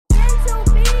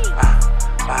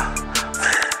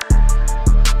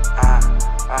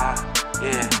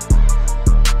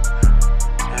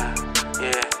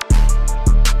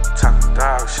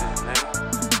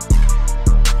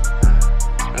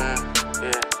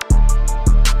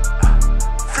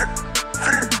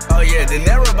yeah,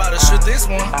 Dinero about to shoot this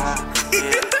one.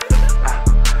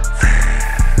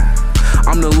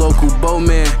 I'm the local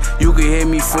boatman, you can hit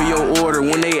me for your order.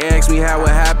 When they ask me how it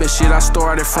happened, shit, I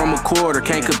started from a quarter.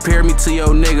 Can't compare me to your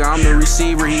nigga, I'm the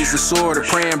receiver, he's the sorter.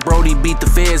 Praying Brody beat the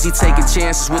feds, he taking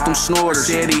chances with them snorters.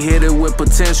 Said he hit it with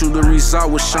potential, the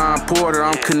result was Sean Porter.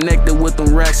 I'm connected with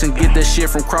them racks and get that shit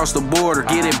from across the border.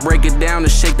 Get it, break it down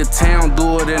and shake the town,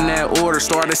 do it in that order.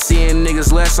 Started seeing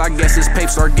niggas less, I guess his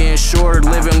papes start getting shorter.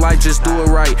 Living life, just do it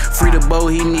right. Free the boat,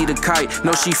 he need a kite.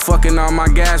 Know she fucking all my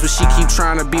guys, but she keep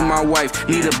trying to be my wife.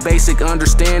 Need a basic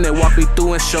understanding, walk me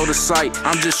through and show the sight.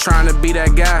 I'm just trying to be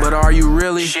that guy, but are you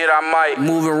really? Shit, I might.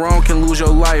 Moving wrong can lose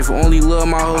your life. Only love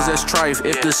my hoes, that's trife.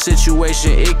 If the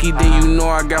situation icky, then you know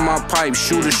I got my pipe.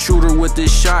 Shooter with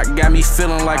this shot, got me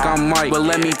feeling like I'm Mike. But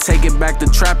let me take it back to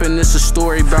trapping, it's a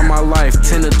story about my life.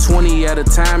 10 to 20 at a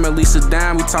time, at least a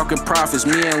dime, we talking profits.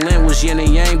 Me and Lynn was yin and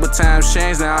yang, but times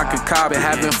changed, now I could cop it.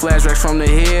 Having flashbacks from the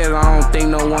head, I don't think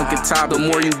no one can top it. The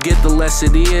more you get, the less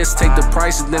it is. Take the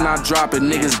prices, then I drop it.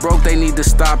 Niggas broke, they need to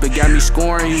stop it. Got me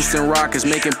scoring Houston Rockets,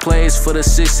 making plays for the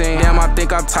 6-8. Damn, I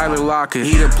think I'm Tyler Lockett.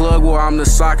 He the plug while I'm the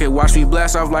socket. Watch me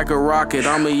blast off like a rocket.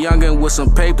 I'm a youngin' with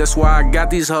some pape, that's why I got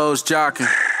these hoes jocking.